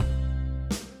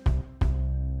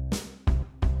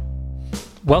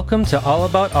Welcome to All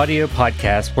About Audio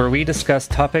Podcast, where we discuss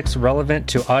topics relevant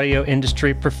to audio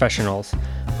industry professionals.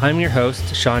 I'm your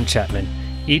host, Sean Chapman.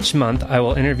 Each month, I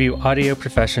will interview audio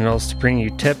professionals to bring you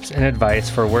tips and advice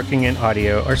for working in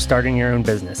audio or starting your own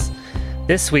business.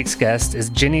 This week's guest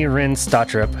is Jeni Wren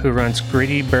Stottrup, who runs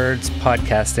Greedy Birds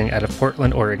Podcasting out of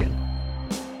Portland, Oregon.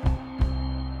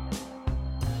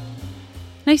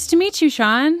 Nice to meet you,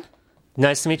 Sean.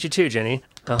 Nice to meet you too, Jeni.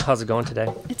 How's it going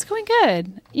today? It's going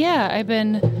good. Yeah, I've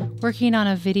been working on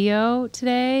a video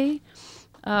today.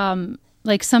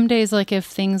 Like some days, like if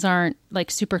things aren't like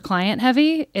super client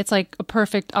heavy, it's like a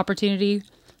perfect opportunity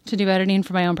to do editing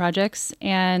for my own projects.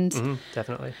 And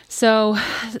definitely. So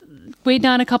weighed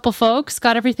down a couple folks,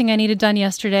 got everything I needed done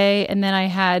yesterday. And then I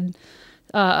had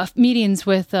meetings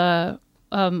with one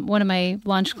of my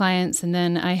launch clients, and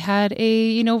then I had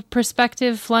a,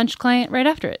 prospective launch client right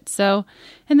after it. So,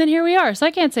 and then here we are. So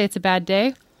I can't say it's a bad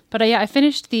day, but I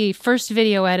finished the first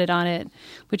video edit on it,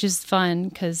 which is fun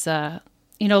because,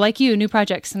 like you, new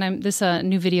projects, and this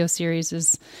new video series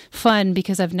is fun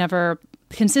because I've never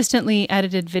consistently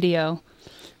edited video.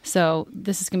 So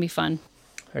this is going to be fun.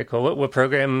 Very cool. What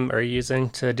program are you using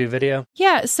to do video?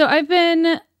 Yeah, so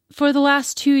for the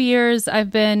last 2 years,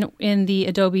 I've been in the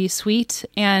Adobe suite,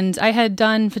 and I had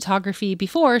done photography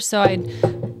before, so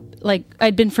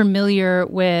I'd been familiar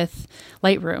with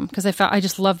Lightroom because I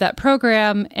just love that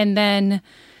program. And then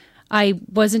I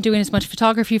wasn't doing as much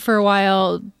photography for a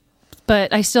while,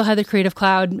 but I still had the Creative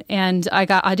Cloud, and I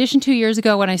got auditioned 2 years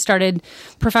ago when I started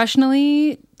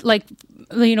professionally,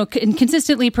 and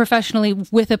consistently professionally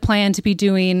with a plan to be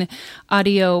doing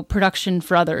audio production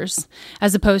for others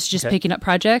as opposed to just picking up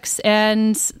projects.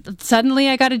 And suddenly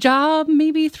I got a job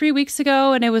maybe 3 weeks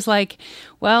ago, and it was like,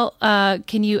 well,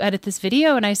 can you edit this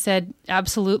video? And I said,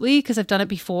 absolutely, because I've done it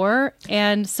before.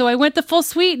 And so I went the full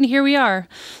suite, and here we are.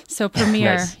 So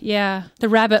Premiere, nice. Yeah, the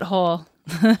rabbit hole.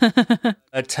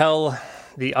 Tell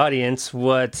the audience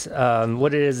what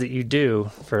it is that you do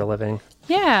for a living.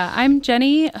 Yeah, I'm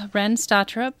Jeni Wren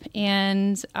Stottrup,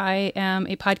 and I am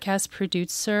a podcast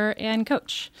producer and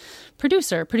coach.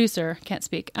 Producer, can't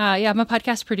speak. I'm a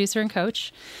podcast producer and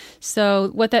coach.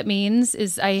 So what that means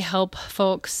is I help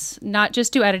folks not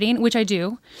just do editing, which I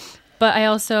do, but I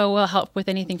also will help with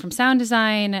anything from sound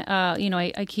design.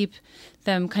 I keep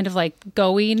them kind of like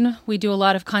going. We do a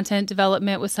lot of content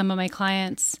development with some of my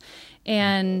clients,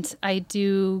 and I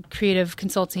do creative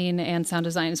consulting and sound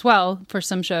design as well for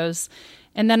some shows.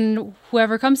 And then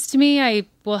whoever comes to me, I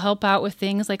will help out with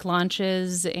things like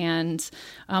launches, and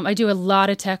I do a lot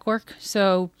of tech work.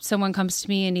 So someone comes to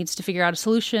me and needs to figure out a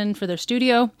solution for their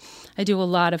studio. I do a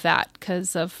lot of that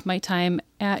because of my time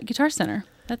at Guitar Center.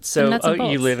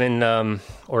 You live in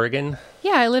Oregon?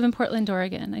 Yeah, I live in Portland,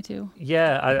 Oregon. I do.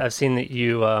 Yeah, I've seen that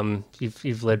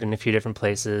you've lived in a few different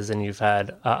places, and you've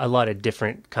had a lot of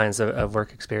different kinds of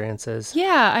work experiences.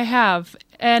 Yeah, I have.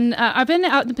 And I've been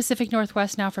out in the Pacific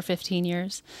Northwest now for 15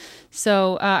 years.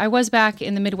 So I was back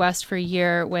in the Midwest for a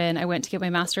year when I went to get my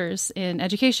master's in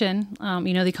education.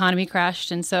 The economy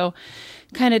crashed, and so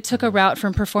kind of took a route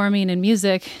from performing in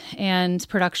music and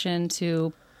production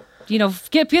to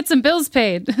get some bills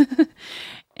paid.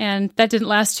 And that didn't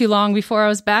last too long before I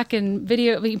was back in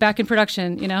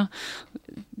production,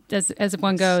 as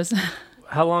one goes.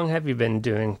 How long have you been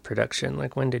doing production?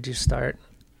 Like, when did you start?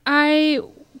 I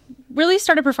really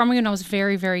started performing when I was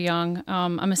very, very young.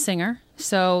 I'm a singer,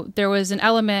 so there was an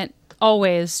element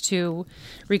always to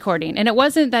recording. And it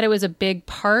wasn't that it was a big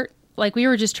part. Like, we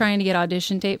were just trying to get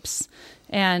audition tapes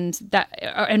and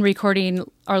recording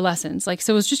our lessons. So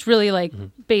it was just really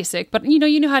basic, but you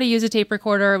know how to use a tape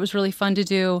recorder. It was really fun to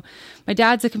do. My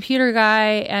dad's a computer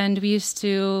guy, and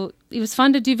it was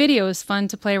fun to do video. It was fun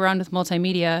to play around with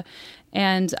multimedia.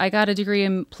 And I got a degree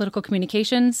in political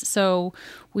communications. So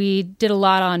we did a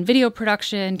lot on video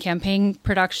production, campaign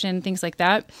production, things like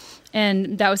that.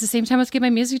 And that was the same time I was getting my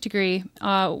music degree.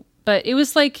 But it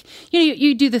was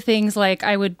you do the things like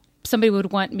somebody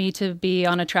would want me to be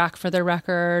on a track for their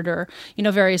record, or,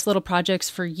 various little projects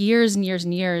for years and years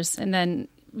and years. And then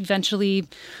eventually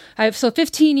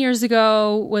 15 years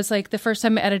ago was the first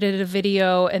time I edited a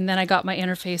video, and then I got my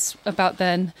interface about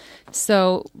then.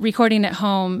 So recording at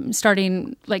home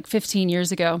starting 15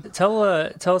 years ago. Tell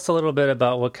us a little bit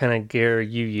about what kind of gear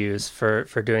you use for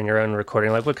doing your own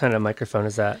recording. What kind of microphone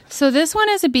is that? So this one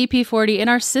is a BP40, and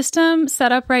our system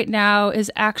setup right now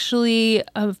is actually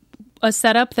a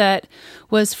setup that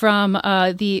was from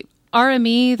the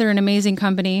RME. They're an amazing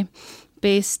company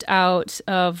based out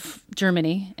of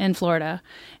Germany and Florida.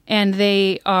 And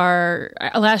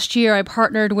last year I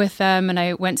partnered with them, and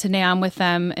I went to NAMM with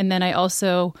them. And then I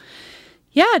also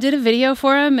Yeah, I did a video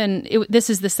for him, and this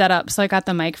is the setup. So I got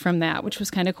the mic from that, which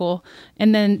was kind of cool.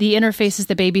 And then the interface is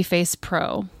the Babyface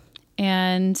Pro.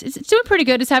 And it's doing pretty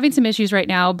good. It's having some issues right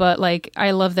now, but like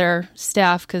I love their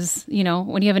staff because, you know,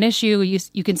 when you have an issue,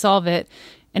 you can solve it.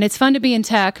 And it's fun to be in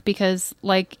tech because,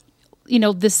 like, you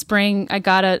know, this spring I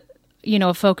got a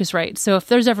Focusrite. So if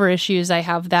there's ever issues, I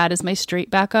have that as my straight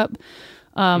backup.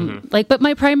 But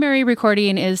my primary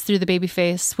recording is through the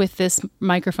Babyface with this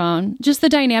microphone. Just the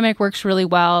dynamic works really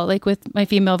well, like with my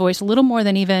female voice, a little more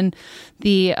than even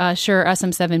the Shure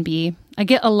SM7B. I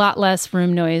get a lot less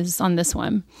room noise on this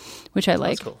one, which I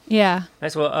like. That's cool. Yeah.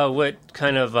 Nice. Well, what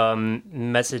kind of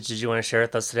message did you want to share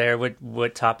with us today, or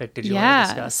what topic did you want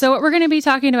to discuss? So what we're going to be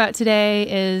talking about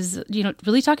today is, you know,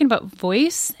 really talking about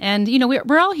voice. And, you know,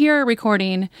 we're all here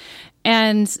recording.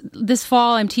 And this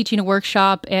fall, I'm teaching a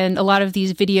workshop, and a lot of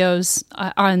these videos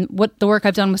on what the work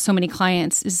I've done with so many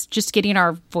clients is just getting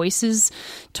our voices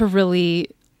to really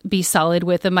be solid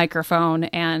with a microphone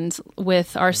and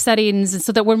with our settings, and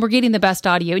so that when we're getting the best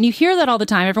audio, and you hear that all the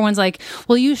time, everyone's like,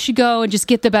 well, you should go and just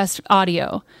get the best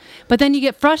audio. But then you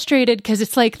get frustrated because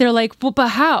it's like, they're like, well, but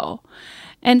how?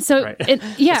 And so, right.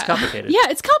 It's complicated.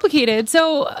 Yeah, it's complicated.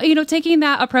 So, you know, taking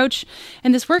that approach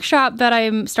in this workshop that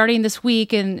I'm starting this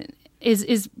week and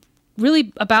is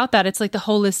really about that. It's like the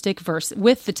holistic verse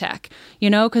with the tech,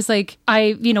 you know, because like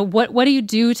what do you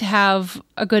do to have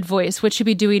a good voice? What should you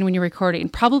be doing when you're recording?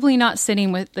 Probably not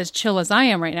sitting with as chill as I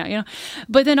am right now, you know.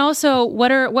 But then also,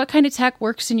 what kind of tech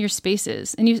works in your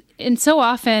spaces? And so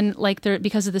often, like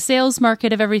because of the sales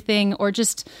market of everything, or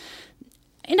just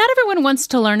not everyone wants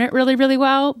to learn it really, really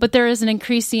well, but there is an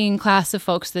increasing class of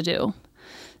folks that do.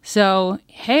 So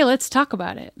hey, let's talk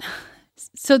about it.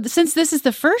 So since this is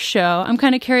the first show, I'm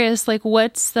kind of curious, like,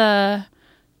 what's the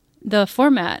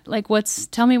format? Like,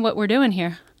 tell me what we're doing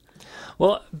here.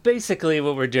 Well, basically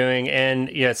what we're doing, and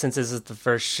yeah, since this is the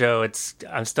first show,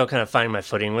 I'm still kind of finding my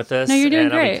footing with this. No, you're doing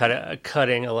great. I'll be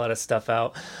cutting a lot of stuff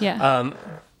out. Yeah.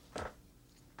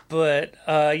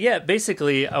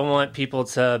 Basically, I want people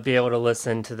to be able to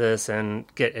listen to this and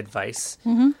get advice.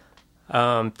 Mm-hmm.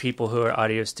 People who are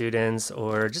audio students,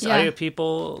 or just audio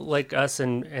people like us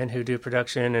and who do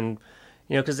production, and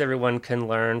you know, because everyone can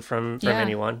learn from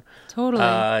anyone.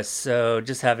 Totally. So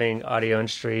just having audio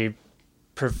industry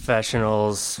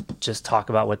professionals just talk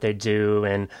about what they do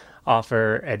and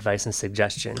offer advice and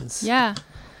suggestions. Yeah.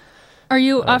 Are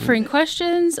you offering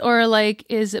questions, or like,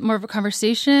 is it more of a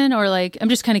conversation, or like, I'm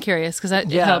just kind of curious because it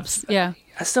helps. Yeah.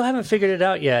 I still haven't figured it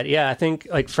out yet. Yeah, I think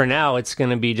like for now it's going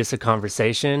to be just a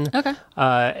conversation. Okay.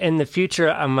 In the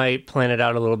future, I might plan it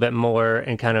out a little bit more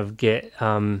and kind of get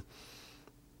form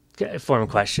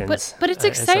questions. But it's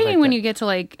exciting when you get to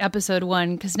like episode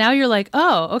 1, because now you're like,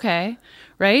 oh, okay,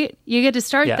 right? You get to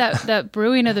start that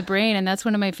brewing of the brain, and that's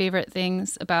one of my favorite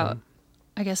things about,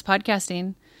 I guess,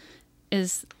 podcasting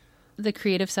is the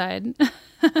creative side.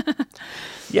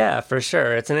 Yeah, for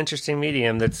sure. It's an interesting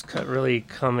medium that's really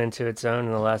come into its own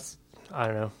in the last, I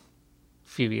don't know,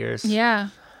 few years. Yeah.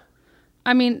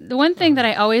 I mean, the one thing that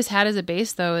I always had as a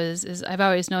base, though, is I've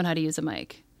always known how to use a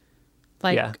mic.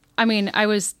 Like, I mean, I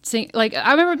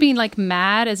remember being like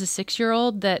mad as a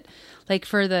 6-year-old that, like,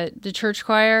 for the church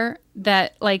choir,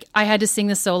 that like I had to sing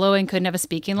the solo and couldn't have a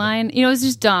speaking line. You know, it was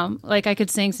just dumb. Like, I could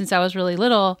sing since I was really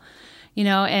little, you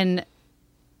know, and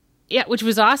yeah, which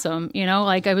was awesome. You know,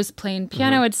 like I was playing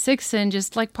piano at 6 and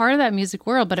just like part of that music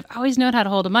world, but I've always known how to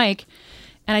hold a mic.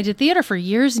 And I did theater for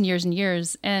years and years and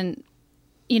years. And,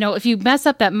 you know, if you mess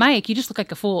up that mic, you just look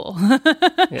like a fool. Like,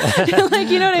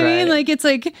 you know what I mean? Like, it's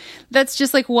like, that's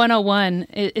just like 101.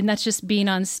 And that's just being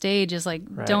on stage is like,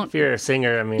 don't. If you're a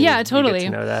singer, I mean, yeah, totally. You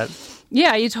get to know that.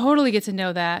 Yeah, you totally get to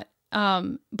know that.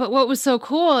 But what was so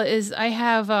cool is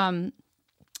I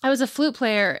was a flute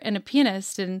player and a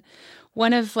pianist, and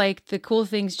one of like the cool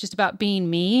things just about being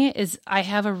me is I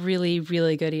have a really,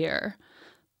 really good ear.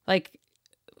 Like,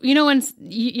 you know,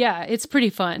 it's pretty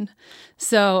fun.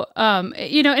 So,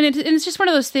 you know, and it's just one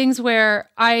of those things where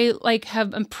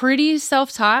I'm pretty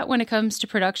self-taught when it comes to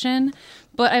production,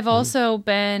 but I've also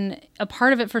been a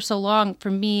part of it for so long.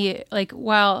 For me, like,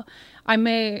 while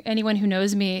anyone who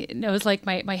knows me knows like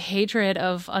my hatred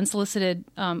of unsolicited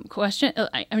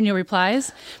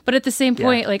replies, but at the same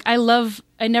point, like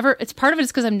it's part of it is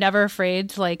because I'm never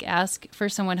afraid to like ask for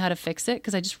someone how to fix it,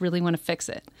 because I just really want to fix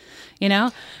it, you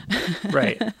know?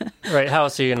 Right. How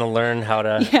else are you going to learn how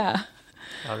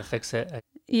to fix it?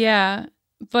 Yeah.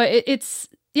 But it's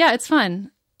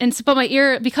fun. And so, but my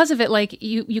ear, because of it, like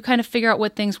you kind of figure out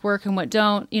what things work and what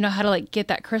don't, how to like get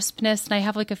that crispness. And I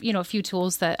have like a few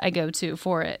tools that I go to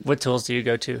for it. What tools do you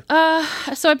go to?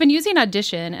 So I've been using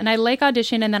Audition, and I like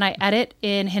Audition, and then I edit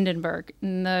in Hindenburg.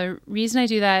 And the reason I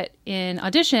do that in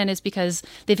Audition is because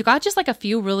they've got just like a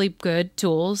few really good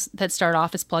tools that start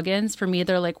off as plugins. For me,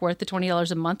 they're like worth the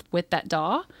 $20 a month with that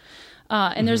DAW.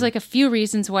 And there's like a few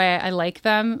reasons why I like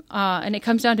them. And it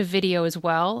comes down to video as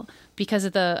well, because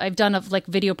of I've done like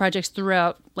video projects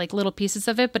throughout, like little pieces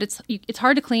of it, but it's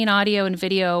hard to clean audio and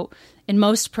video in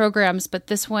most programs. But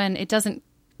this one, it doesn't,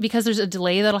 because there's a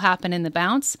delay that'll happen in the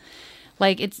bounce.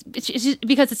 Like it's just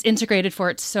because it's integrated for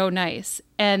it so nice.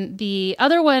 And the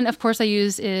other one, of course, I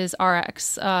use is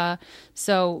RX.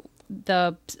 So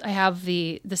I have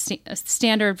the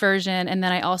standard version, and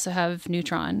then I also have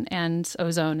Neutron and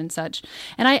Ozone and such.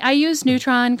 And I use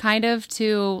Neutron kind of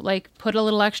to like put a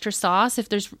little extra sauce.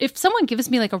 If someone gives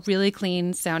me like a really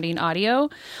clean sounding audio,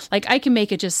 like I can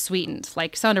make it just sweetened,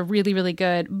 like sounded really, really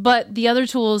good. But the other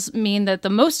tools mean that the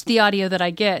most of the audio that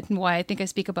I get, and why I think I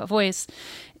speak about voice,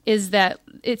 is that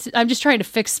I'm just trying to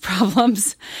fix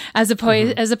problems as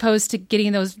opposed to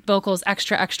getting those vocals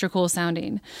extra cool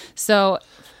sounding. So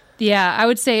yeah, I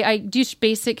would say I do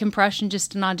basic compression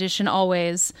just in Audition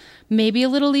always, maybe a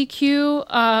little EQ,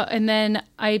 and then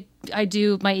I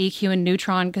do my EQ in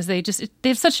Neutron because they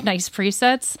have such nice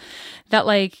presets that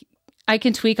like I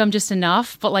can tweak them just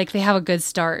enough, but like they have a good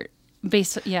start. Cool.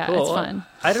 It's fun.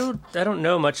 I don't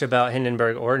know much about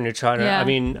Hindenburg or Neutron. Yeah. I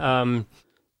mean, I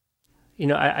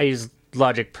use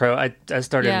Logic Pro. I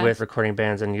started with recording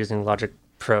bands and using Logic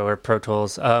Pro or Pro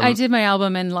Tools. I did my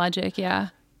album in Logic, yeah.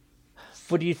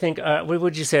 What do you think? What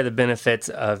would you say are the benefits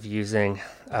of using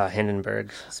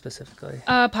Hindenburg specifically?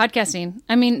 Podcasting.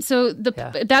 I mean, so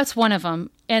that's one of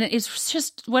them, and it's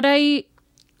just what the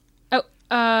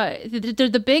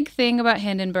big thing about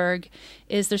Hindenburg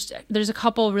is there's a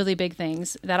couple really big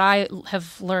things that I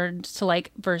have learned to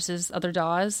like versus other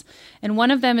DAWs, and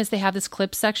one of them is they have this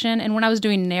clip section, and when I was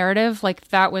doing narrative, like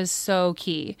that was so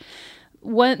key.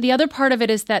 The other part of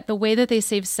it is that the way that they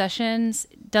save sessions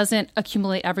doesn't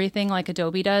accumulate everything like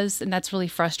Adobe does, and that's really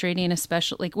frustrating,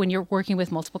 especially like when you're working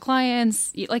with multiple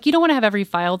clients. You don't want to have every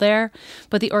file there,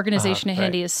 but the organization of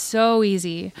Handy is so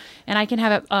easy, and I can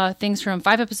have things from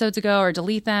 5 episodes ago or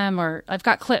delete them, or I've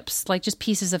got clips, like just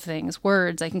pieces of things,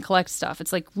 words. I can collect stuff.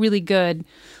 It's like really good,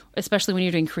 especially when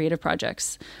you're doing creative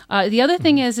projects. The other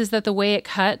thing is that the way it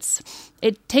cuts,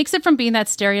 it takes it from being that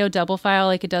stereo double file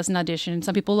like it does in Audition.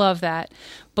 Some people love that,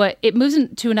 but it moves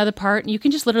into another part, and you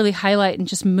can just literally highlight and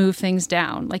just move things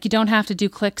down. Like you don't have to do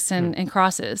clicks and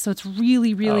crosses. So it's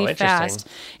really, really fast.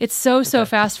 It's so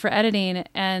fast for editing,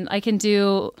 and I can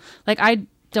do I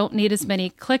don't need as many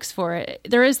clicks for it.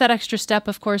 There is that extra step,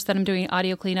 of course, that I'm doing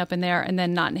audio cleanup in there and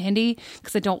then not in Hindi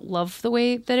because I don't love the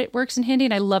way that it works in Hindi,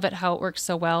 and I love it how it works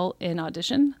so well in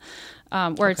Audition.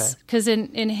 It's because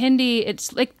in Hindi,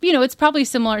 it's like, it's probably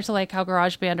similar to like how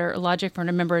GarageBand or Logic for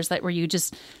members, like where you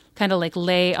just kind of like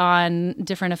lay on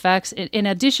different effects. In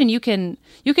Audition, you can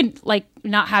like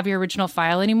not have your original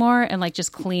file anymore and like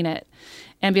just clean it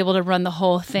and be able to run the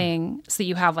whole thing so that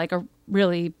you have like a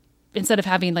really, instead of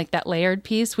having like that layered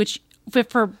piece, which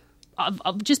for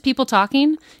just people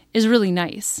talking is really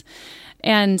nice.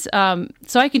 And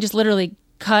so I can just literally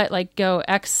cut, like go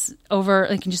X over,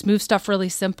 like can just move stuff really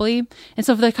simply. And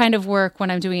so for the kind of work when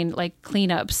I'm doing like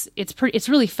cleanups, it's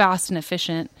really fast and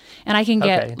efficient. And I can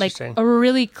get like a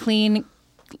really clean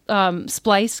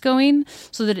splice going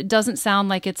so that it doesn't sound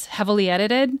like it's heavily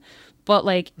edited, but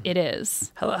like it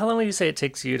is. How long would you say it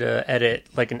takes you to edit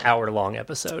like an hour-long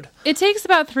episode? It takes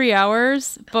about 3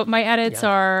 hours, but my edits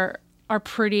are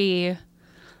pretty...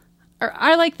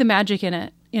 I like the magic in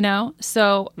it,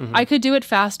 So I could do it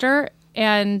faster,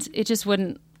 and it just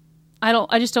wouldn't...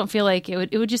 I just don't feel like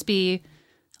it would just be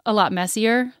a lot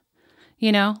messier,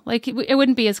 Like it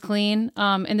wouldn't be as clean,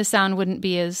 and the sound wouldn't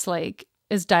be as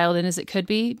dialed in as it could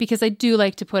be, because I do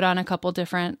like to put on a couple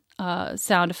different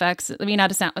sound effects. I mean,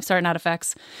 not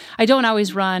effects. I don't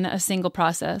always run a single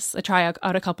process. I try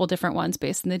out a couple different ones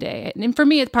based on the day. And for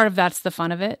me, that's the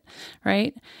fun of it,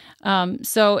 right?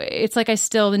 So it's like I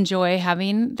still enjoy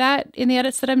having that in the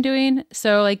edits that I'm doing.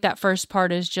 So like that first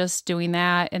part is just doing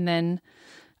that. And then,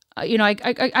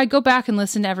 I go back and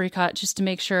listen to every cut just to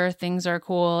make sure things are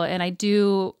cool. And I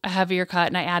do a heavier cut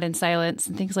and I add in silence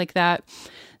and things like that.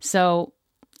 So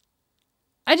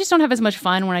I just don't have as much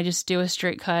fun when I just do a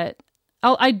straight cut.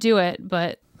 I do it,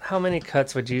 but... How many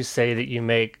cuts would you say that you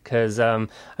make? Because,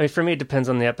 for me, it depends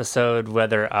on the episode,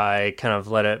 whether I kind of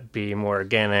let it be more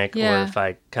organic or if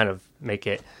I kind of make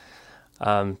it...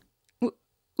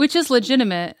 which is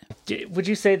legitimate. Would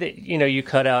you say that, you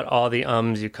cut out all the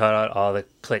ums, you cut out all the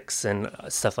clicks and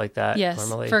stuff like that? Yes,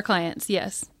 normally? for clients,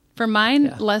 yes. For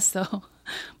mine, less so.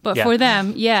 But for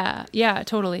them, yeah,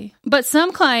 totally. But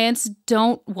some clients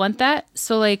don't want that.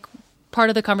 So like part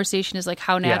of the conversation is like,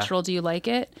 how natural do you like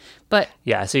it? But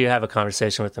yeah, so you have a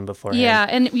conversation with them beforehand. Yeah,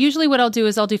 and usually what I'll do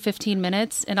is I'll do 15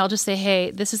 minutes and I'll just say,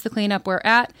 hey, this is the cleanup we're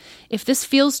at. If this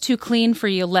feels too clean for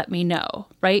you, let me know,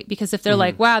 right? Because if they're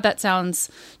like, wow, that sounds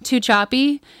too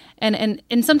choppy, and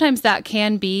sometimes that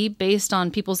can be based on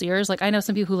people's ears. Like I know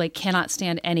some people who like cannot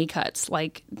stand any cuts,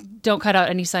 like don't cut out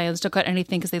any silence, don't cut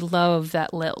anything because they love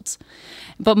that lilt.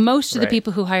 But most of the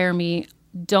people who hire me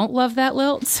don't love that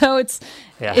lilt. So it's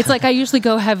like I usually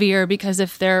go heavier because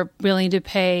if they're willing to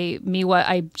pay me what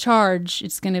I charge,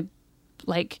 it's going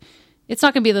to it's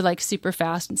not going to be the like super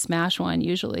fast and smash one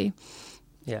usually.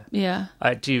 Yeah. Yeah.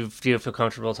 Do you feel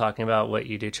comfortable talking about what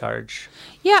you do charge?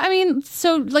 Yeah, I mean,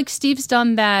 so like Steve's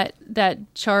done that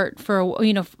chart for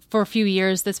a few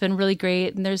years. That's been really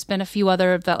great, and there's been a few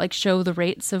other that like show the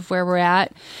rates of where we're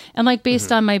at, and like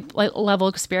based on my like level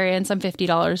of experience, I'm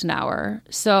 $50 an hour.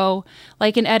 So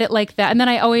like an edit like that, and then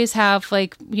I always have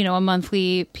like a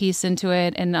monthly piece into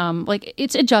it, and like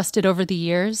it's adjusted over the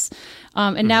years.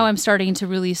 And now I'm starting to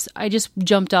release. I just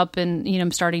jumped up and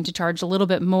I'm starting to charge a little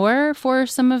bit more for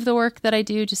some of the work that I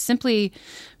do, just simply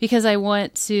because I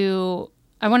want to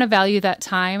value that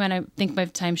time, and I think my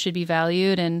time should be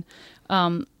valued. And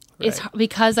it's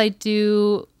because I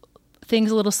do things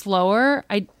a little slower.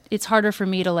 It's harder for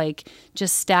me to like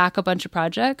just stack a bunch of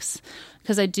projects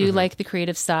because I do like the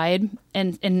creative side,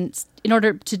 and in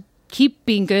order to keep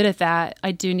being good at that,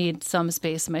 I do need some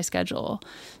space in my schedule.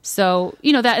 So,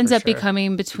 that ends up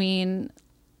becoming between,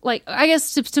 like, I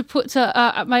guess to put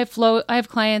to my flow, I have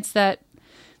clients that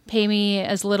pay me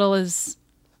as little as,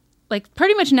 like,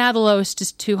 pretty much now the lowest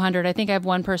is 200. I think I have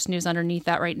one person who's underneath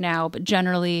that right now, but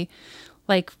generally,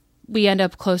 like, we end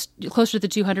up closer to the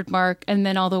 200 mark, and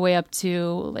then all the way up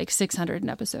to like 600 an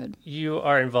episode. You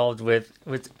are involved with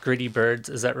Gritty Birds,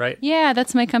 is that right? Yeah,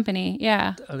 that's my company.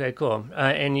 Yeah. Okay, cool.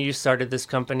 And you started this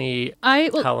company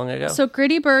how long ago? So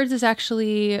Gritty Birds is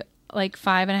actually like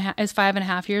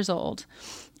 5.5 years old,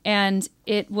 and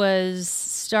it was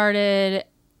started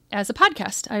as a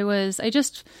podcast. I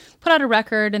just put out a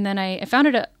record, and then I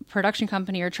founded a production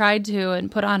company, or tried to,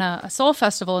 and put on a soul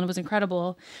festival, and it was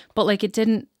incredible. But like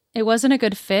it wasn't a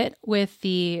good fit with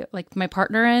my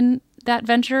partner in that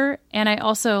venture. And I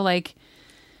also I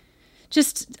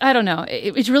don't know.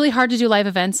 It's really hard to do live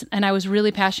events, and I was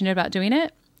really passionate about doing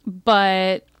it.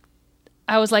 But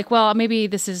I was like, well, maybe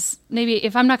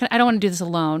if I'm not I don't want to do this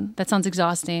alone. That sounds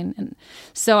exhausting. And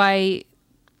so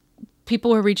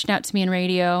people were reaching out to me in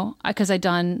radio because I'd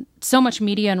done so much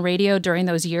media and radio during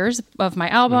those years of my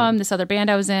album, this other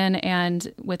band I was in,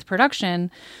 and with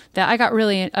production, that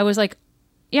I was like,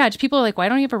 yeah, people are like, why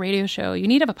don't you have a radio show? You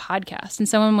need to have a podcast. And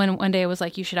someone one day was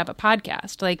like, you should have a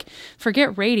podcast. Like,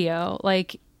 forget radio.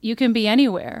 Like, you can be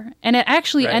anywhere. And it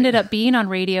actually ended up being on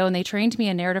radio, and they trained me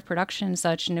in narrative production and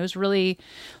such. And it was really,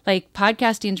 like,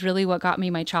 podcasting is really what got me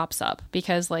my chops up.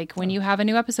 Because, like, when you have a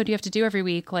new episode you have to do every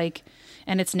week, like,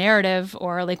 and it's narrative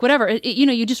or, like, whatever,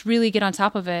 you just really get on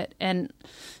top of it. And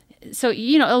so,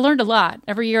 I learned a lot.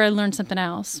 Every year I learned something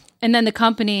else. And then the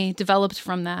company developed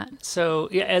from that. So,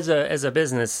 yeah, as a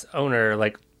business owner,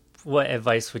 like, what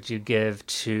advice would you give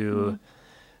to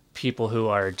people who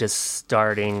are just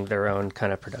starting their own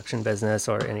kind of production business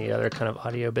or any other kind of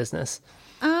audio business?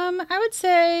 I would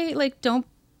say, like, don't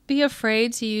be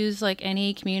afraid to use, like,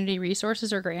 any community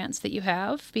resources or grants that you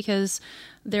have, because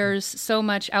there's so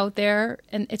much out there,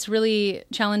 and it's really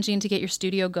challenging to get your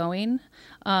studio going.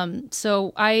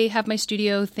 So I have my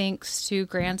studio thanks to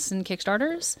grants and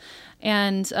Kickstarters,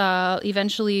 and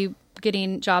eventually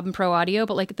getting Job and Pro Audio.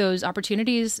 But like, those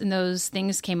opportunities and those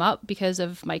things came up because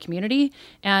of my community,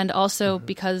 and also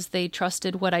because they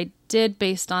trusted what I did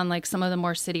based on like some of the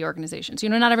more city organizations.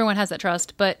 Not everyone has that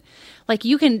trust, but like,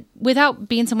 you can, without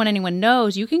being someone anyone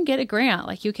knows, you can get a grant.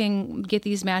 Like, you can get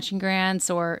these matching grants,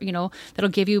 or that'll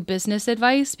give you business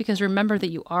advice, because remember that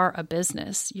you are a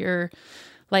business. You're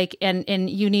like, and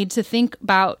you need to think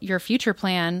about your future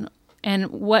plan and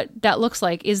what that looks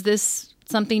like. Is this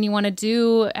something you want to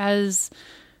do as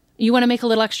you want to make a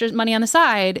little extra money on the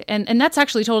side? And that's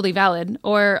actually totally valid.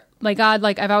 Or, my God,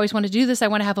 like, I've always wanted to do this. I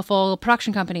want to have a full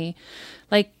production company.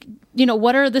 Like,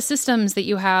 what are the systems that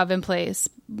you have in place?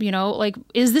 Like,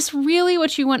 is this really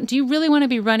what you want? Do you really want to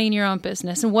be running your own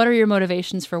business? And what are your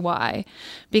motivations for why?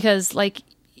 Because, like,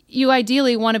 you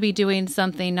ideally want to be doing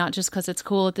something not just because it's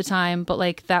cool at the time, but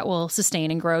like that will sustain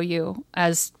and grow you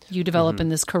as you develop in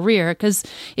this career. Because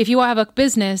if you have a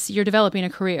business, you're developing a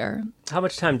career. How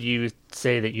much time do you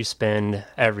say that you spend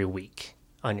every week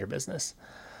on your business?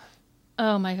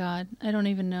 Oh my God, I don't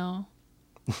even know.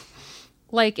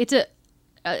 Like it's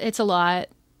a lot.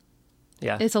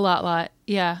 Yeah, it's a lot.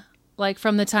 Yeah, like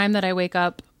from the time that I wake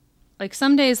up, like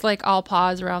some days like I'll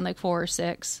pause around like 4 or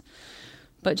 6.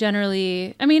 But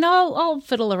generally, I mean, I'll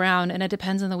fiddle around, and it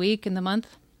depends on the week and the month.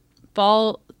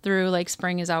 Fall through like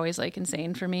spring is always like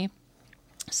insane for me.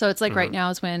 So it's like right now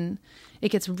is when it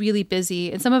gets really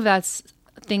busy, and some of that's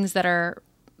things that are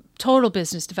total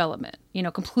business development,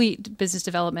 complete business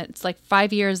development. It's like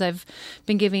 5 years I've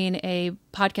been giving a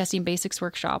podcasting basics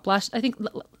workshop. I think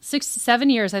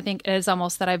 6-7 years, I think is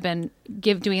almost that I've been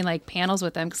doing like panels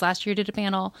with them. Because last year I did a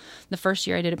panel, the first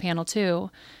year I did a panel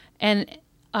too, and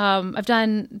I've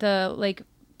done the like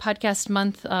podcast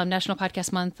month, National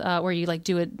Podcast Month, where you like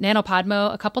do a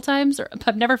NaNoPodMo a couple times.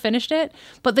 I've never finished it,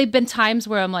 but they've been times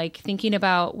where I'm like thinking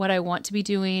about what I want to be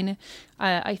doing.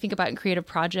 I think about in creative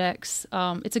projects.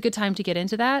 It's a good time to get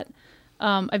into that.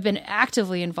 I've been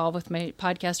actively involved with my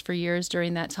podcast for years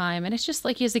during that time, and it's just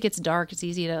like as it gets dark, it's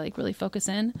easy to like really focus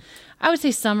in. I would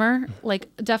say summer, like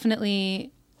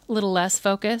definitely a little less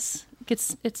focus.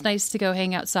 It's nice to go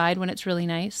hang outside when it's really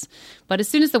nice. But as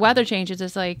soon as the weather changes,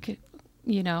 it's like,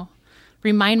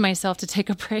 remind myself to take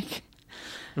a break.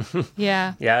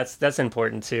 Yeah. Yeah, that's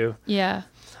important too. Yeah.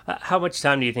 How much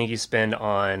time do you think you spend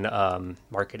on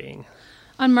marketing?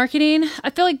 On marketing, I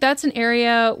feel like that's an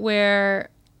area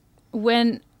where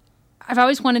when I've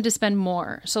always wanted to spend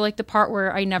more. So like the part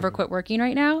where I never quit working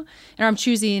right now, and I'm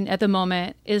choosing at the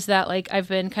moment, is that like I've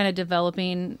been kind of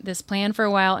developing this plan for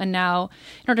a while, and now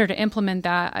in order to implement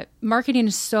that, marketing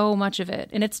is so much of it,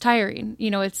 and it's tiring.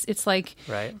 It's like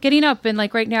getting up, and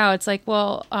like right now it's like,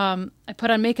 well, I put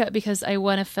on makeup because I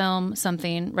want to film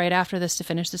something right after this to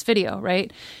finish this video,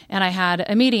 right? And I had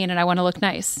a meeting and I want to look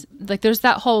nice. Like there's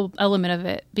that whole element of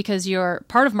it, because your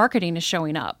part of marketing is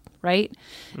showing up. Right?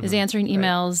 Is answering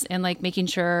emails and like making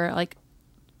sure like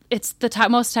it's the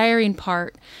most tiring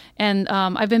part. And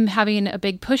I've been having a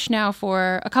big push now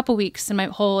for a couple weeks in my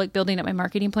whole like building up my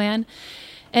marketing plan.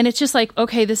 And it's just like,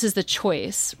 okay, this is the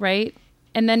choice, right?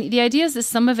 And then the idea is that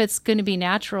some of it's going to be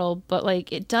natural, but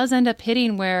like it does end up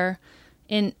hitting where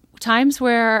in times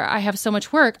where I have so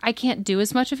much work, I can't do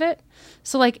as much of it.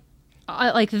 So like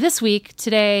this week,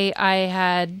 today I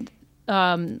had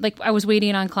I was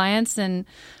waiting on clients, and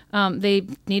they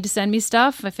need to send me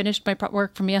stuff. I finished my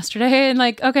work from yesterday, and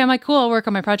like, okay, I'm like, cool, I'll work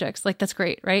on my projects. Like, that's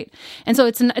great, right? And so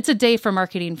it's a day for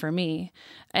marketing for me,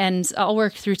 and I'll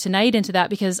work through tonight into that,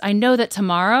 because I know that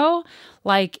tomorrow,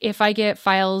 like, if I get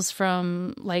files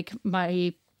from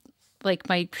my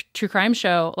true crime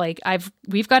show,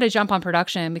 we've got to jump on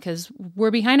production because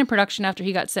we're behind in production after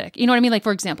he got sick. You know what I mean? Like,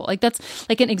 for example, like that's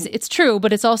like it's true,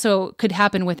 but it's also could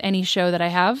happen with any show that I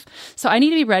have. So I need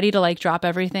to be ready to like drop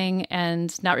everything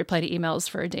and not reply to emails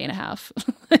for a day and a half,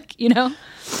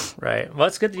 Right. Well,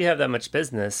 it's good that you have that much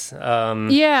business.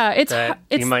 Yeah. It's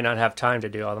you might not have time to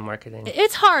do all the marketing.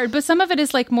 It's hard, but some of it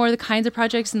is like more the kinds of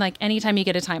projects, and like anytime you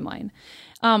get a timeline.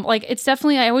 It's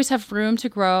definitely, I always have room to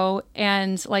grow,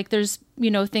 and like there's,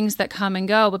 things that come and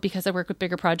go, but because I work with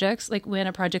bigger projects, like when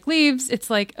a project leaves, it's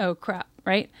like, oh crap,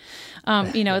 right?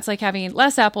 It's like having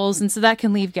less apples, and so that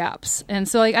can leave gaps. And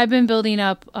so like I've been building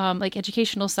up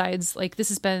educational sides. Like this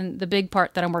has been the big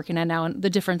part that I'm working on now, and the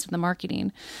difference in the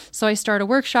marketing. So I start a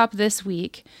workshop this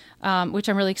week, which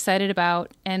I'm really excited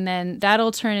about. And then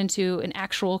that'll turn into an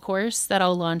actual course that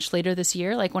I'll launch later this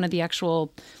year, like one of the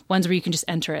actual ones where you can just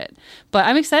enter it. But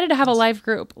I'm excited to have a live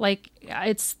group. Like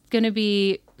it's going to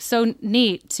be so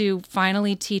neat to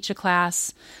finally teach a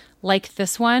class like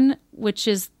this one, which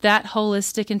is that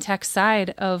holistic and tech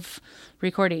side of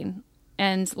recording.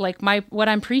 And like what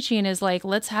I'm preaching is like,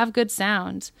 let's have good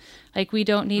sound. Like we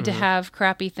don't need to have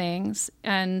crappy things.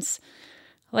 And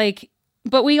like,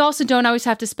 but we also don't always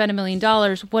have to spend $1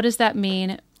 million. What does that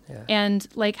mean? Yeah. And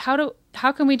like, how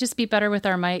can we just be better with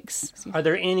our mics? Are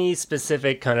there any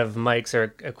specific kind of mics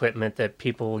or equipment that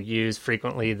people use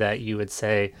frequently that you would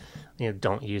say,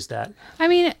 don't use that? I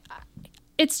mean,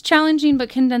 it's challenging, but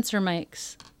condenser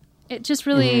mics. It just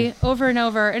really over and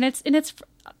over, and it's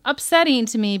upsetting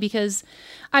to me because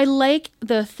I like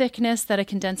the thickness that a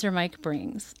condenser mic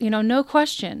brings. No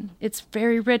question. It's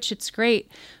very rich. It's great,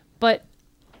 but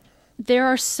there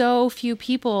are so few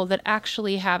people that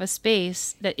actually have a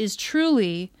space that is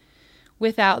truly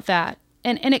without that.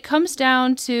 And it comes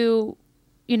down to,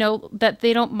 that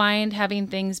they don't mind having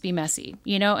things be messy,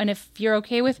 and if you're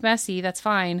okay with messy, that's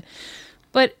fine.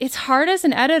 But it's hard as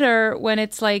an editor when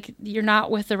it's like you're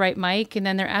not with the right mic and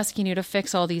then they're asking you to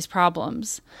fix all these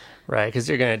problems. Right, because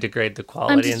you're going to degrade the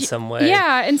quality in some way.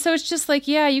 Yeah, and so it's just like,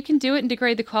 yeah, you can do it and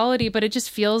degrade the quality, but it just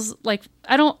feels like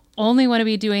I don't only want to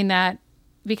be doing that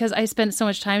because I spent so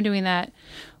much time doing that.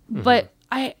 But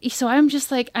I'm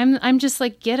just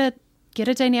like get a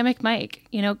dynamic mic,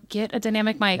 get a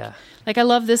dynamic mic. Yeah. Like I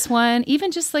love this one,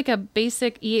 even just like a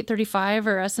basic E835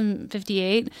 or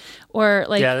SM58 or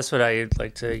like. Yeah, that's what I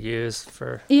like to use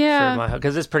for my house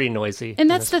because it's pretty noisy. And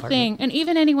that's the thing. And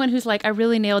even anyone who's like, I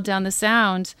really nailed down the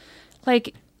sound,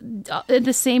 like at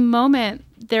the same moment,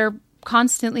 they're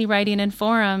constantly writing in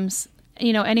forums.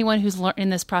 Anyone who's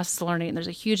in this process of learning, there's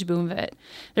a huge boom of it.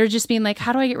 They're just being like,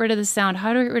 how do I get rid of this sound?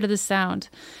 How do I get rid of this sound?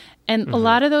 And a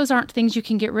lot of those aren't things you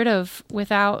can get rid of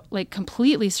without like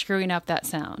completely screwing up that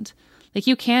sound. Like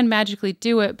you can magically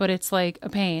do it, but it's like a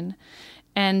pain.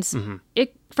 And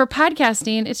for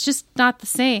podcasting, it's just not the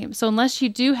same. So unless you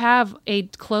do have a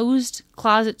closed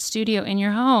closet studio in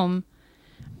your home,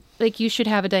 like you should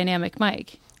have a dynamic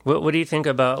mic. What do you think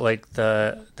about like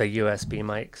the USB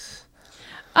mics?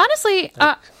 Honestly,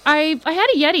 I had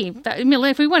a Yeti. I mean,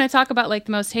 if we want to talk about like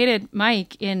the most hated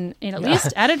mic in at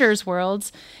least editors'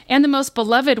 worlds, and the most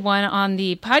beloved one on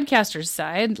the podcaster's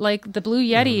side, like the Blue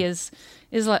Yeti is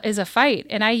a fight.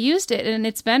 And I used it, and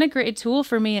it's been a great tool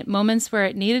for me at moments where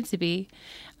it needed to be.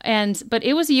 But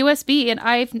it was a USB, and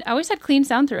I always had clean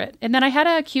sound through it. And then I had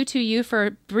a Q2U for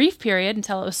a brief period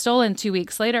until it was stolen 2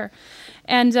 weeks later,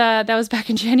 and that was back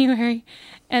in January.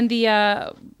 And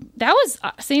that was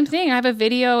same thing. I have a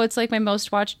video. It's like my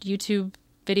most watched YouTube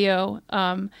video.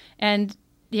 And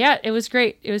yeah, it was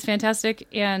great. It was fantastic.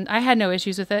 And I had no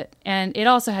issues with it. And it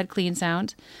also had clean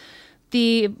sound.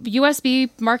 The USB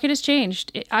market has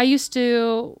changed. I used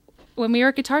to, when we were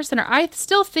at Guitar Center, I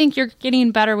still think you're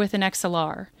getting better with an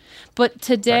XLR. But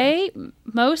today,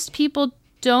 most people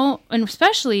don't, and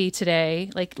especially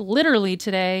today, like literally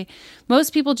today,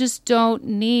 most people just don't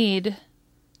need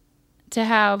to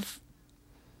have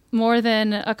more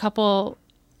than a couple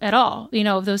at all,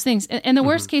 of those things. And the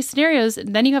worst case scenarios,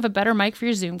 then you have a better mic for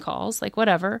your Zoom calls, like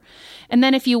whatever. And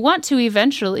then if you want to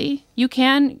eventually, you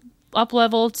can up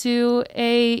level to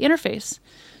a interface.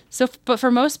 So, but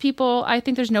for most people, I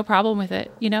think there's no problem with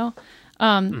it,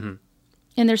 and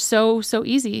they're so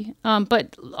easy.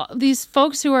 But these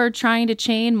folks who are trying to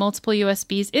chain multiple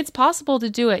USBs, it's possible to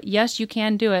do it. Yes, you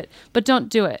can do it, but don't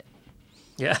do it.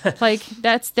 Yeah. Like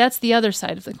that's the other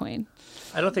side of the coin.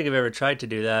 I don't think I've ever tried to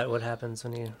do that. What happens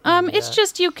when you it's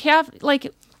just you have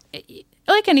like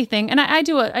anything, and I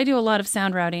do a lot of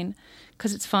sound routing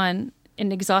because it's fun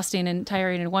and exhausting and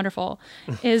tiring and wonderful.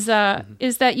 Is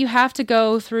that you have to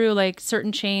go through like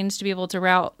certain chains to be able to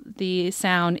route the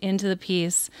sound into the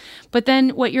piece. But then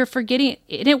what you're forgetting,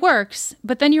 and it works,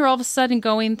 but then you're all of a sudden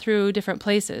going through different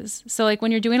places. So like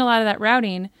when you're doing a lot of that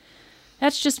routing,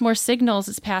 that's just more signals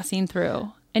it's passing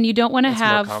through. And you don't want to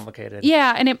have more complicated.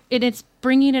 Yeah, and it's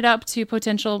bringing it up to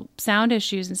potential sound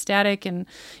issues and static and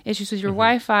issues with your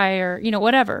Wi-Fi or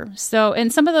whatever. So,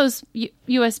 and some of those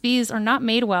USBs are not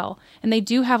made well, and they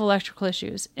do have electrical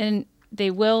issues, and they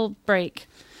will break.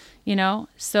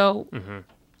 So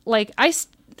like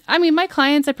I mean, my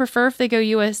clients, I prefer if they go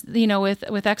with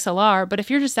XLR. But if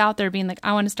you're just out there being like,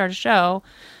 I want to start a show,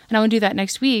 and I want to do that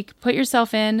next week, put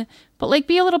yourself in. But like,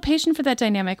 be a little patient for that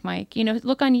dynamic mic.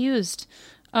 Look unused.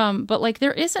 But like,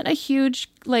 there isn't a huge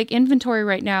like inventory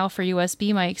right now for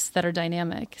USB mics that are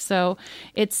dynamic. So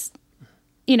it's,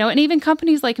 and even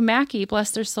companies like Mackie,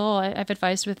 bless their soul, I've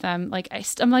advised with them. Like,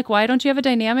 I'm like, why don't you have a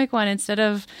dynamic one instead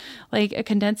of like a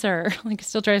condenser? Like, it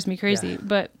still drives me crazy. Yeah.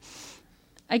 But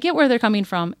I get where they're coming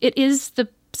from. It is the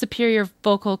superior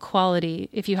vocal quality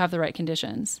if you have the right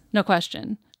conditions. No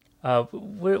question.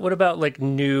 What about like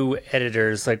new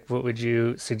editors? Like, what would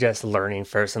you suggest learning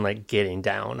first and like getting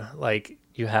down? Like,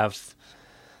 you have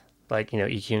like,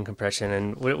 EQ and compression.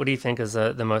 And what do you think is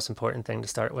the most important thing to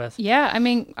start with? Yeah, I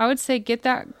mean, I would say get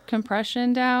that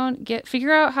compression down.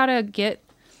 Figure out how to get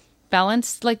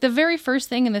balanced. Like the very first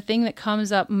thing, and the thing that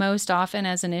comes up most often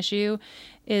as an issue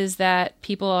is that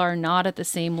people are not at the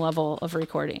same level of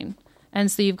recording. And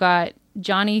so you've got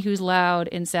Johnny who's loud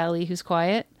and Sally who's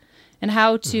quiet. And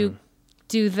how to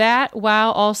do that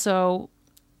while also,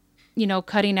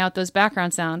 cutting out those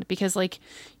background sound. Because like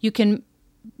you can,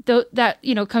 coming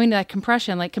to that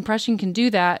compression, like compression can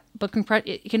do that, but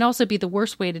it can also be the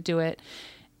worst way to do it.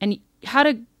 And how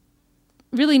to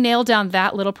really nail down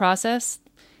that little process.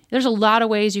 There's a lot of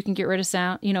ways you can get rid of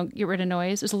sound, get rid of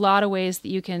noise. There's a lot of ways that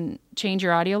you can change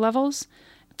your audio levels.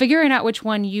 Figuring out which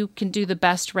one you can do the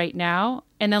best right now,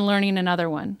 and then learning another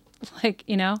one. Like,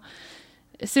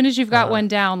 as soon as you've got one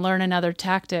down, learn another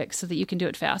tactic so that you can do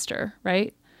it faster,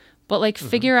 right? But like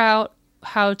figure out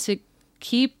how to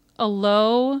keep a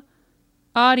low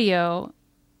audio,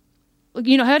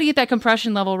 how to get that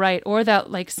compression level right, or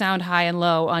that like sound high and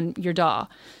low on your DAW,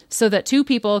 so that two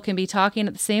people can be talking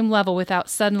at the same level without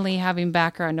suddenly having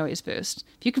background noise boost.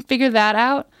 If you can figure that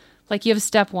out, like you have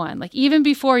step one, like even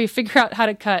before you figure out how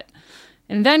to cut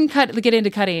and then get into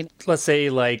cutting. Let's say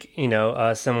like,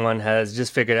 someone has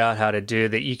just figured out how to do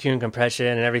the EQ and compression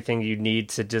and everything you need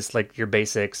to just like your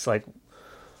basics. Like,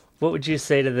 what would you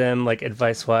say to them, like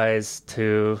advice-wise,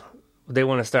 they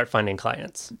want to start finding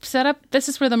clients? Set up, this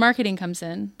is where the marketing comes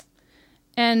in.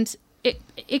 And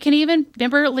it can even,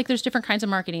 remember, like there's different kinds of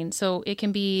marketing. So it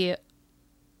can be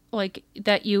like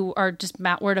that you are just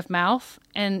word of mouth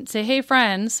and say, hey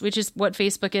friends, which is what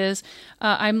Facebook is.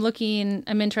 I'm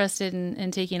interested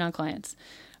in taking on clients.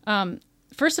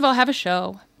 First of all, have a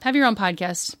show, have your own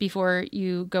podcast before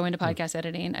you go into podcast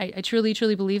editing. I truly,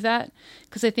 truly believe that,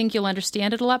 because I think you'll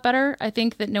understand it a lot better. I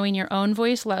think that knowing your own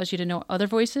voice allows you to know other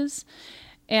voices,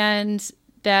 and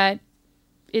that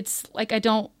it's like, I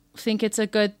don't think it's a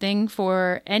good thing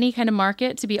for any kind of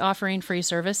market to be offering free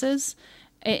services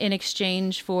in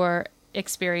exchange for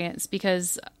experience,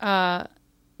 because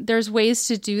there's ways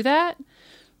to do that,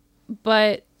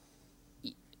 but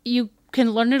you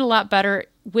can learn it a lot better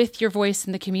with your voice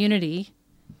in the community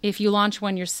if you launch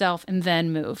one yourself and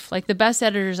then move. Like the best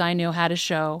editors I know had a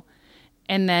show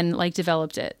and then like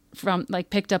developed it from, like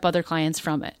picked up other clients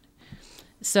from it.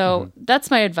 So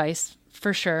that's my advice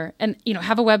for sure. And,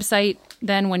 have a website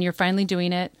then when you're finally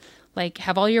doing it, like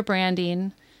have all your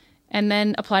branding, and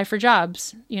then apply for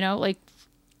jobs, like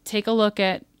take a look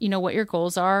at, what your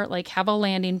goals are, like have a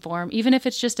landing form, even if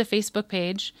it's just a Facebook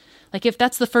page. Like if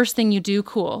that's the first thing you do,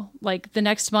 cool. Like the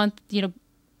next month,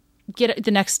 get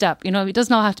the next step, it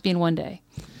doesn't all have to be in one day.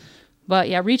 But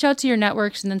yeah, reach out to your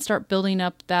networks and then start building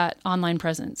up that online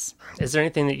presence. Is there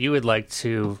anything that you would like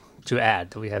to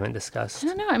add that we haven't discussed? I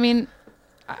don't know. I mean,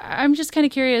 I'm just kind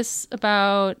of curious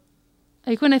about,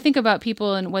 like when I think about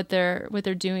people and what they're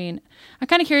doing, I'm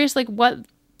kind of curious like what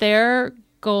their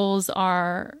goals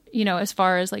are, as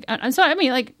far as like, I'm sorry, I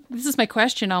mean, like this is my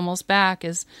question almost back,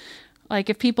 is like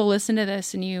if people listen to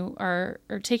this and you are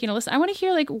taking a listen, I want to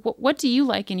hear like what do you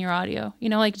like in your audio?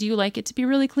 Like do you like it to be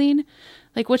really clean?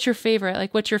 Like what's your favorite?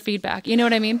 Like what's your feedback? You know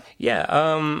what I mean? Yeah.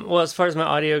 Well, as far as my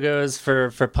audio goes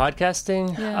for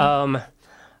podcasting,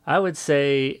 I would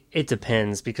say it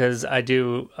depends, because I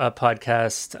do a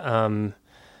podcast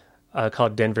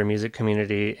called Denver Music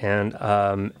Community, and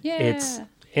it's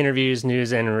interviews,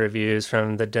 news, and reviews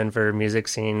from the Denver music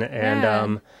scene.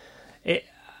 And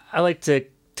I like to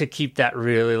keep that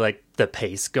really like the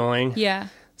pace going. Yeah.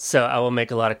 So I will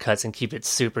make a lot of cuts and keep it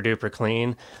super duper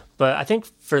clean. But I think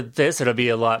for this, it'll be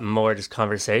a lot more just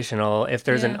conversational. If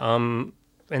there's an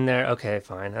in there, okay,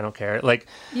 fine, I don't care. Like,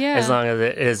 as long as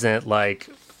it isn't like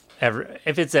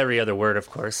if it's every other word, of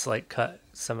course, like cut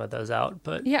some of those out.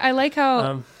 But yeah, I like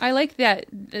how I like that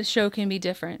the show can be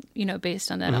different,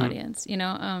 based on that audience. Yeah,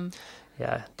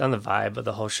 on the vibe of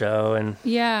the whole show, and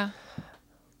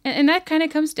and that kind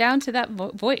of comes down to that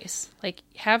voice. Like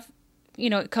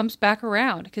it comes back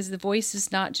around, because the voice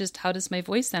is not just how does my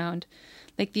voice sound.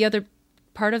 Like the other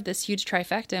part of this huge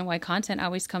trifecta and why content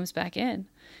always comes back in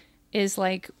is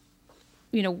like,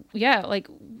 like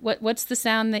what's the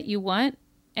sound that you want,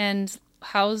 and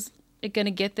how's it going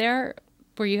to get there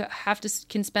where you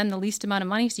can spend the least amount of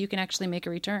money so you can actually make a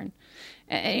return.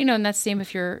 And that's the same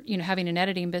if you're, having an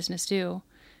editing business too,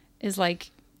 is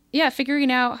like,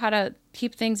 figuring out how to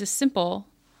keep things as simple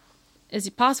as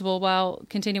possible while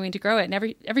continuing to grow it.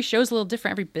 And every show's a little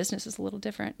different. Every business is a little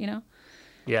different,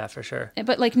 Yeah, for sure.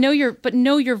 But like know your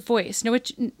voice, know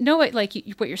what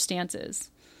your stance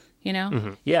is,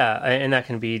 Yeah. And that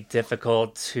can be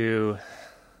difficult to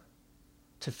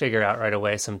figure out right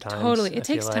away sometimes. Totally. It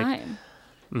takes time.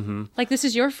 Like this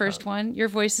is your first one. Your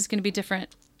voice is going to be different.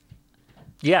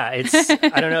 Yeah, I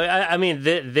don't know. I mean,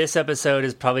 this episode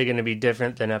is probably going to be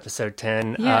different than episode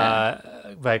 10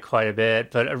 by quite a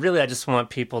bit. But really, I just want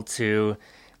people to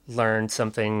learn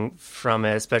something from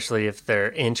it, especially if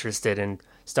they're interested in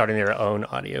starting their own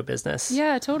audio business.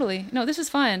 Yeah, totally. No, this is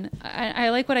fun. I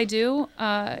like what I do.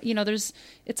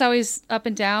 It's always up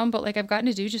and down, but like I've gotten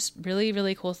to do just really,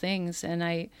 really cool things, and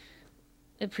I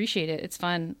appreciate it. It's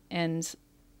fun. And,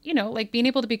 like being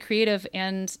able to be creative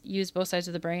and use both sides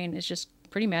of the brain is just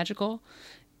pretty magical.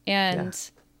 And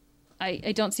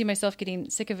I don't see myself getting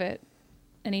sick of it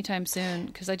anytime soon,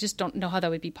 because I just don't know how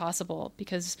that would be possible.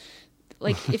 Because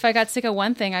like if I got sick of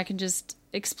one thing, I can just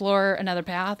explore another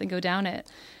path and go down it.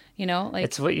 Like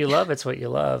it's what you love. It's what you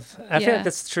love. I feel like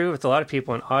that's true with a lot of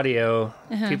people in audio.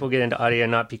 People get into audio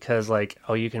not because like,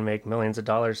 oh, you can make millions of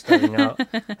dollars starting out,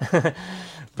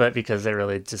 but because they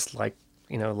really just like,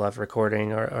 love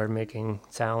recording or making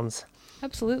sounds.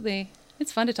 Absolutely.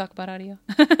 It's fun to talk about audio.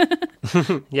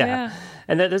 Yeah.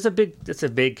 And it's a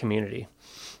big community.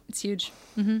 It's huge.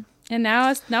 Mm-hmm. And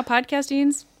now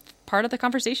podcasting's part of the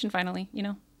conversation finally,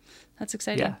 that's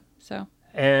exciting. Yeah. So.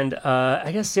 And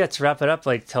I guess, to wrap it up,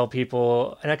 like tell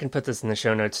people, and I can put this in the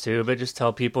show notes too, but just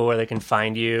tell people where they can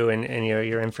find you and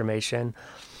your information.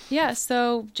 Yeah,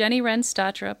 so Jeni, Wren,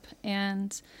 Stottrup,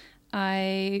 and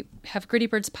I have Gritty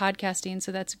Birds Podcasting,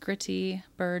 so that's Gritty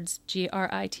Birds,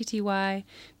 GRITTYBIRDS,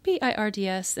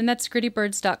 and that's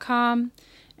grittybirds.com,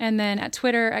 and then at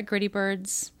Twitter at Gritty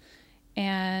Birds,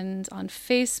 and on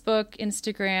Facebook,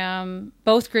 Instagram,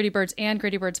 both Gritty Birds and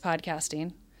Gritty Birds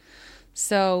Podcasting.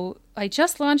 So I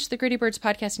just launched the Gritty Birds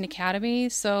Podcasting Academy.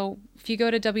 So if you go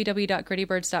to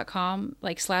www.grittybirds.com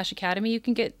 /academy, you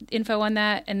can get info on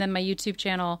that. And then my YouTube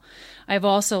channel, I've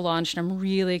also launched. I'm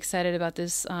really excited about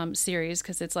this series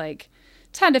because it's like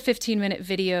 10 to 15 minute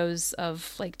videos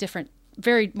of like different,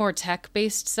 very more tech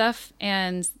based stuff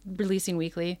and releasing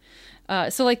weekly.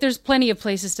 So like there's plenty of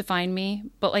places to find me.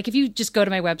 But like if you just go to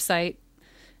my website,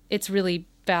 it's really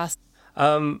fast.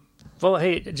 Well,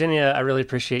 hey, Jeni, I really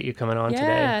appreciate you coming on today.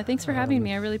 Yeah, thanks for having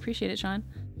me. I really appreciate it, Sean.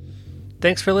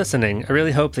 Thanks for listening. I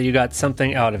really hope that you got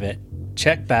something out of it.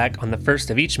 Check back on the first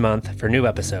of each month for new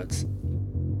episodes.